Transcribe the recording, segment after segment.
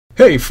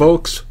Hey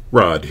folks,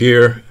 Rod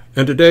here,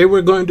 and today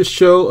we're going to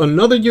show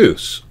another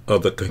use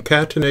of the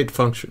concatenate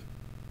function.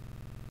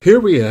 Here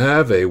we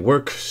have a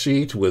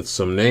worksheet with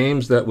some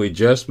names that we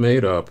just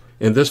made up.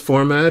 In this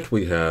format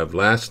we have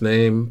last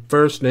name,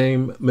 first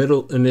name,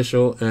 middle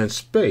initial, and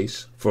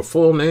space for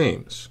full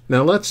names.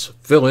 Now let's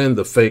fill in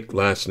the fake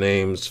last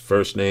names,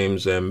 first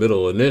names, and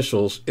middle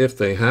initials if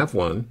they have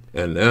one.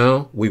 And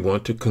now we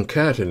want to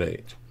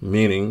concatenate,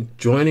 meaning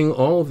joining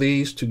all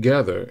these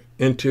together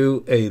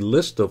into a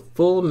list of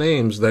full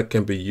names that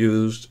can be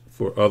used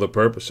for other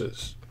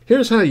purposes.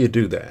 Here's how you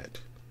do that.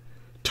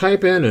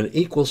 Type in an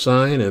equal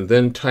sign and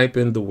then type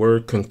in the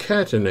word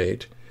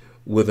concatenate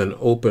with an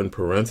open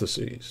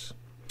parentheses.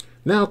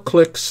 Now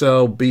click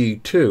cell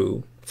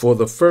B2 for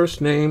the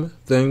first name,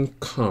 then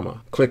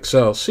comma. Click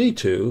cell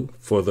C2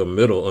 for the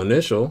middle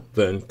initial,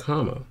 then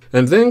comma.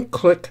 And then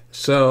click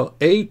cell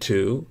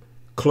A2,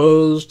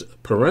 closed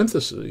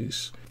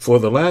parentheses, for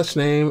the last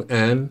name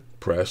and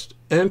press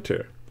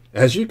enter.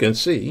 As you can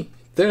see,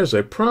 there's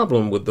a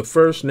problem with the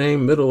first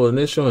name, middle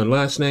initial, and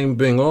last name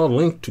being all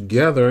linked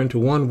together into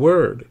one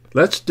word.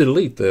 Let's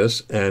delete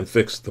this and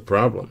fix the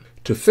problem.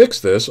 To fix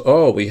this,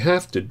 all we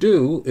have to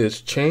do is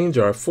change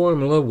our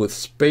formula with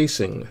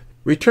spacing.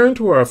 Return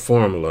to our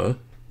formula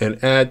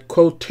and add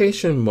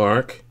quotation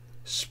mark,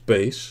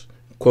 space,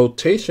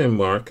 quotation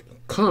mark,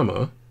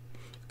 comma,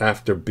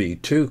 after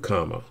B2,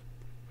 comma.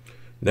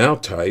 Now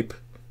type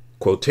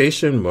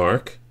quotation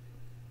mark,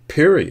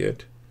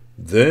 period,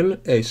 then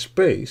a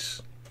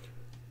space,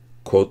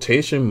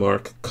 quotation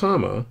mark,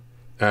 comma,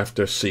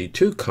 after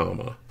C2,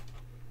 comma.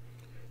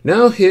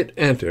 Now hit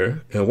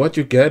enter, and what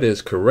you get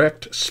is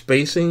correct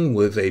spacing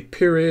with a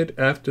period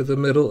after the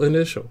middle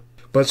initial.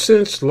 But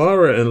since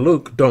Laura and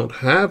Luke don't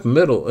have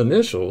middle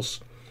initials,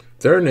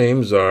 their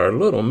names are a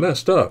little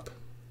messed up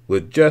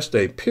with just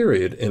a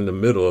period in the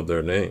middle of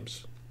their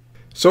names.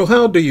 So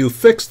how do you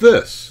fix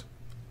this?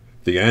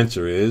 The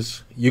answer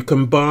is you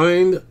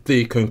combine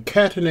the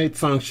concatenate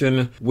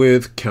function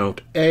with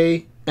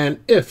COUNTA and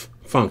if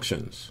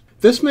functions.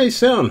 This may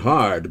sound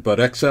hard, but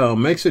Excel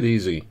makes it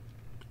easy.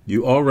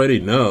 You already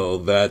know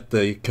that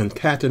the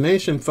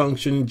concatenation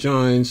function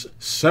joins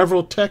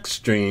several text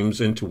streams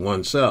into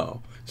one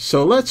cell.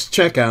 So let's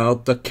check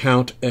out the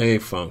COUNTA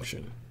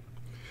function.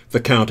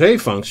 The COUNTA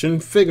function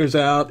figures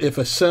out if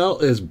a cell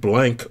is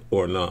blank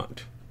or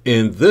not.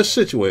 In this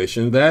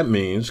situation, that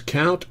means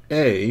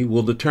COUNTA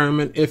will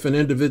determine if an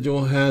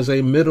individual has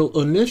a middle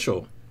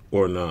initial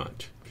or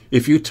not.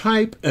 If you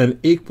type an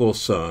equal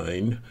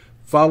sign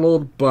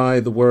followed by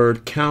the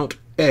word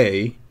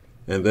COUNTA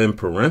and then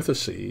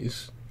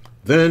parentheses,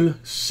 then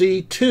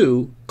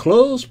C2,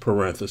 close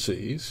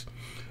parentheses,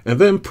 and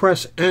then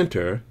press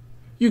enter,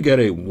 you get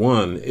a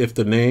 1 if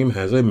the name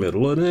has a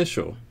middle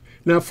initial.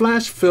 Now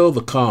flash fill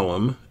the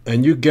column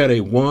and you get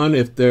a 1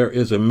 if there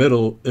is a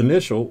middle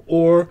initial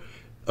or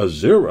a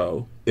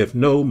 0 if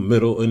no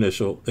middle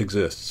initial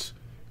exists.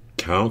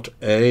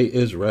 COUNTA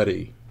is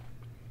ready.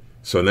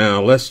 So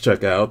now let's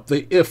check out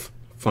the if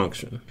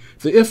function.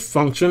 The if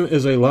function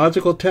is a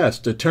logical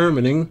test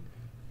determining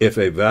if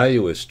a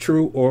value is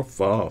true or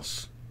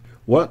false.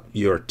 What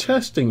you're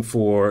testing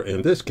for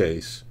in this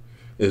case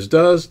is,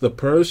 does the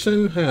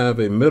person have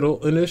a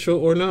middle initial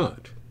or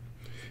not?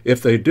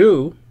 If they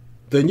do,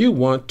 then you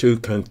want to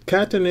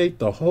concatenate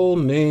the whole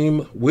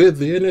name with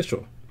the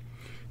initial.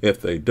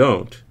 If they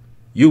don't,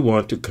 you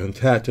want to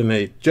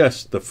concatenate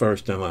just the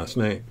first and last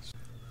names.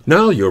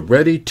 Now you're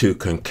ready to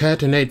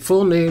concatenate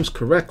full names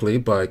correctly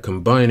by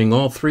combining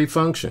all three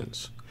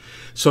functions.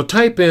 So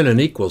type in an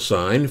equal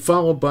sign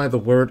followed by the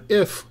word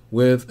if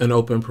with an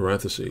open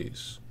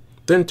parentheses.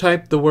 Then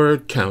type the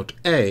word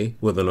COUNTA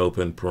with an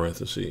open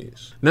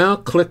parentheses. Now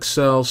click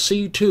cell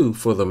C2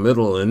 for the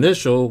middle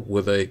initial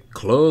with a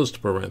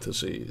closed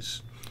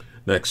parentheses.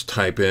 Next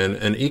type in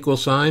an equal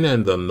sign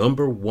and the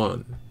number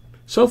 1.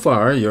 So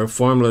far your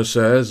formula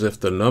says if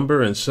the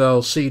number in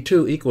cell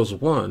C2 equals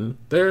 1,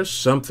 there's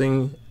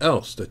something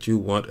else that you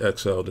want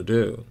Excel to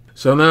do.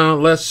 So now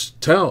let's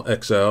tell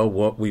Excel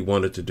what we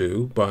want it to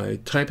do by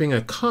typing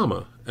a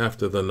comma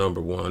after the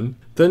number 1,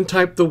 then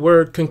type the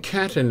word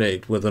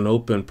concatenate with an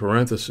open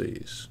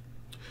parentheses.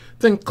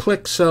 Then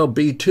click cell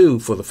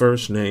B2 for the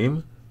first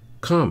name,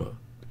 comma.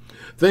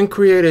 Then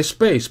create a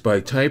space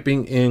by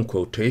typing in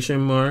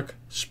quotation mark,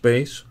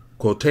 space,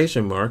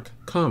 quotation mark,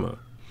 comma.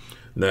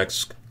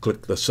 Next,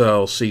 click the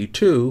cell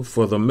C2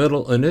 for the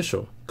middle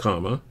initial,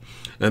 comma,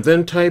 and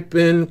then type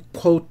in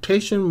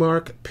quotation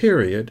mark,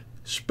 period,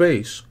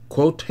 space,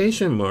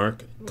 quotation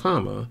mark,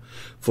 comma,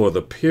 for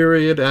the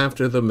period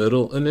after the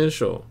middle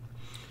initial.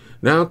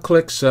 Now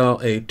click cell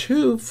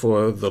A2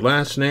 for the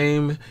last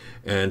name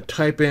and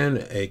type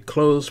in a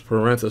closed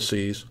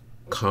parentheses,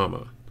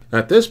 comma.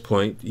 At this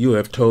point, you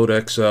have told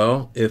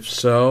Excel if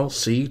cell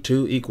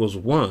C2 equals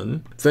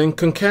 1, then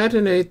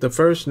concatenate the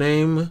first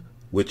name,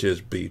 which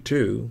is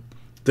B2,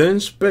 then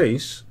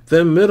space,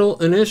 then middle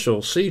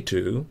initial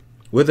C2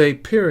 with a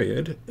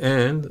period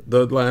and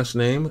the last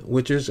name,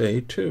 which is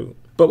A2.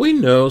 But we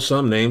know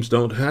some names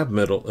don't have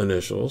middle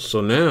initials,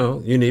 so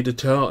now you need to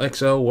tell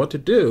Excel what to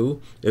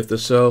do if the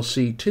cell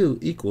C2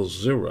 equals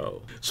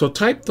 0. So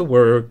type the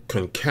word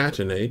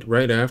concatenate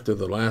right after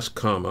the last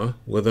comma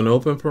with an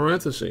open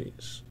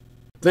parenthesis.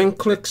 Then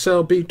click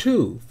cell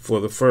B2 for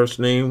the first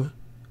name,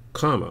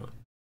 comma.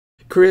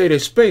 Create a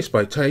space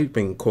by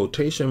typing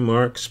quotation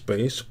mark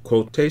space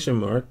quotation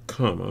mark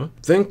comma.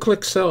 Then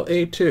click cell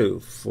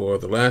A2 for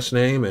the last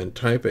name and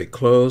type a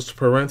closed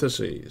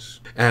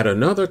parenthesis. Add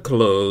another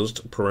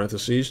closed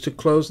parenthesis to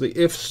close the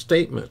if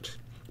statement.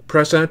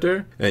 Press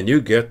enter and you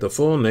get the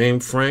full name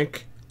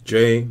Frank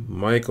J.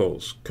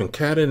 Michaels,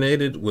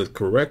 concatenated with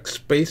correct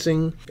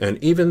spacing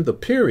and even the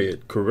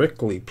period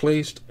correctly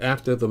placed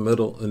after the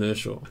middle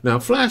initial. Now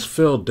flash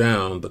fill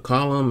down the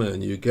column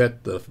and you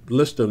get the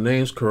list of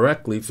names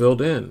correctly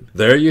filled in.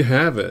 There you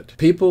have it.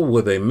 People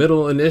with a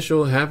middle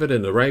initial have it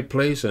in the right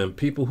place, and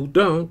people who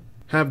don't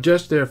have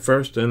just their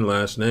first and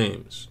last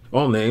names.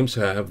 All names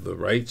have the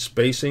right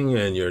spacing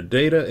and your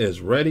data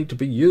is ready to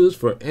be used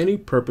for any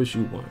purpose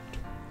you want.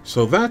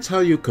 So that's how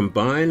you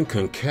combine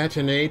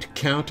concatenate,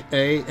 count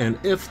A, and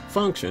if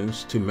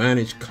functions to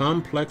manage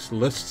complex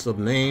lists of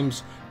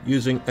names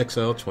using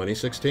Excel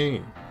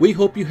 2016. We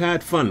hope you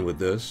had fun with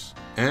this,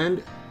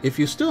 and if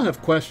you still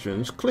have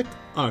questions, click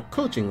our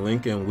coaching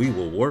link and we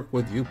will work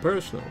with you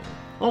personally.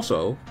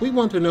 Also, we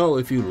want to know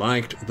if you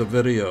liked the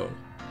video,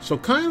 so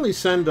kindly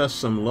send us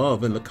some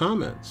love in the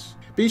comments.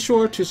 Be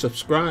sure to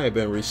subscribe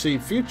and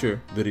receive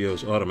future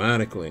videos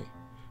automatically.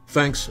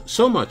 Thanks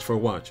so much for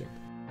watching.